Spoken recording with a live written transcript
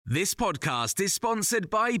This podcast is sponsored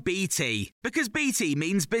by BT, because BT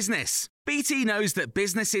means business. BT knows that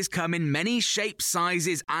businesses come in many shapes,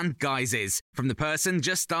 sizes and guises, from the person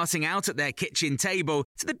just starting out at their kitchen table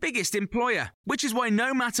to the biggest employer, which is why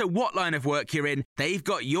no matter what line of work you're in, they've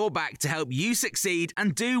got your back to help you succeed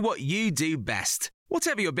and do what you do best.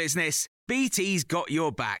 Whatever your business, BT's got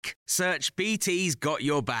your back. Search BT's got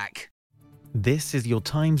your back. This is your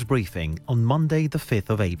Times briefing on Monday the 5th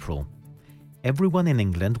of April. Everyone in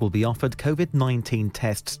England will be offered COVID-19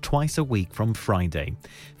 tests twice a week from Friday.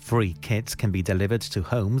 Free kits can be delivered to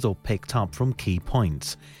homes or picked up from key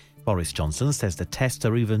points. Boris Johnson says the tests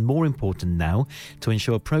are even more important now to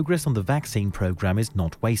ensure progress on the vaccine programme is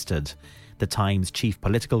not wasted. The Times chief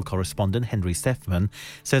political correspondent Henry Sefman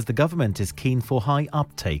says the government is keen for high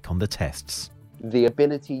uptake on the tests. The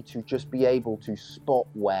ability to just be able to spot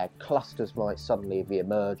where clusters might suddenly be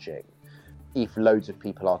emerging if loads of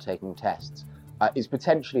people are taking tests is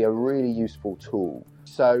potentially a really useful tool.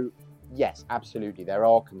 So, yes, absolutely, there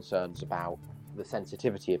are concerns about the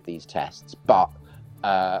sensitivity of these tests, but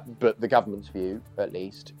the government's view, at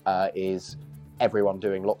least, is everyone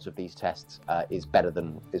doing lots of these tests is better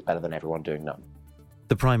than everyone doing none.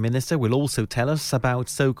 The Prime Minister will also tell us about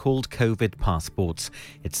so-called COVID passports.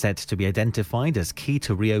 It's said to be identified as key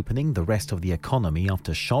to reopening the rest of the economy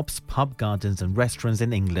after shops, pub gardens and restaurants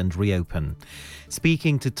in England reopen.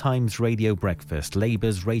 Speaking to Times Radio Breakfast,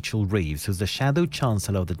 Labour's Rachel Reeves, who's the Shadow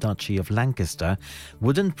Chancellor of the Duchy of Lancaster,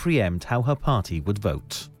 wouldn't preempt how her party would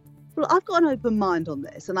vote. Well, I've got an open mind on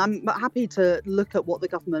this and I'm happy to look at what the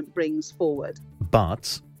government brings forward.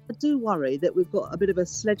 But I do worry that we've got a bit of a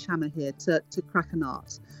sledgehammer here to crack a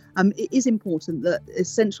nut. It is important that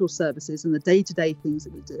essential services and the day-to-day things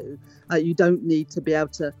that we do, you don't need to be able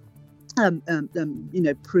to,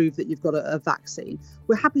 prove that you've got a vaccine.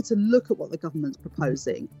 We're happy to look at what the government's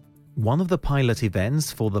proposing. One of the pilot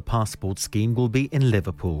events for the passport scheme will be in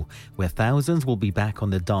Liverpool, where thousands will be back on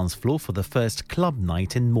the dance floor for the first club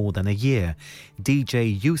night in more than a year.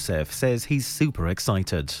 DJ Youssef says he's super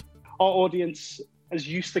excited. Our audience is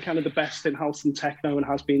used to kind of the best in house and techno and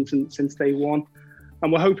has been since day one. And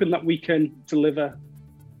we're hoping that we can deliver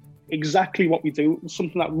exactly what we do,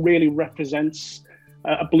 something that really represents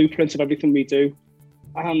a blueprint of everything we do.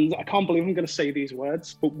 And I can't believe I'm going to say these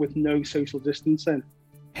words, but with no social distancing.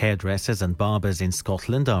 Hairdressers and barbers in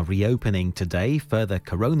Scotland are reopening today. Further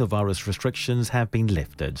coronavirus restrictions have been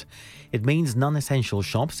lifted. It means non-essential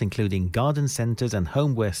shops, including garden centres and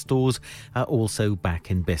homeware stores, are also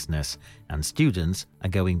back in business. And students are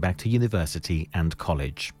going back to university and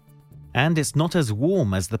college. And it's not as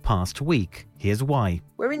warm as the past week. Here's why.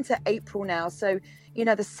 We're into April now, so,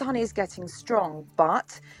 the sun is getting strong,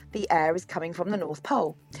 but the air is coming from the North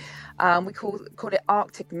Pole. We call it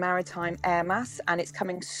Arctic Maritime Air Mass, and it's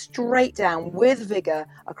coming straight down with vigour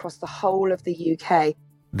across the whole of the UK.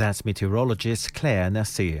 That's meteorologist Claire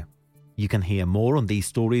Nasir. You can hear more on these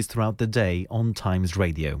stories throughout the day on Times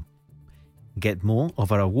Radio. Get more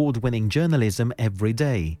of our award-winning journalism every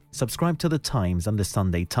day. Subscribe to The Times and The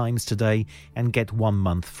Sunday Times today and get 1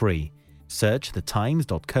 month free. Search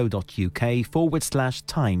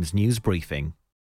thetimes.co.uk/Times News Briefing.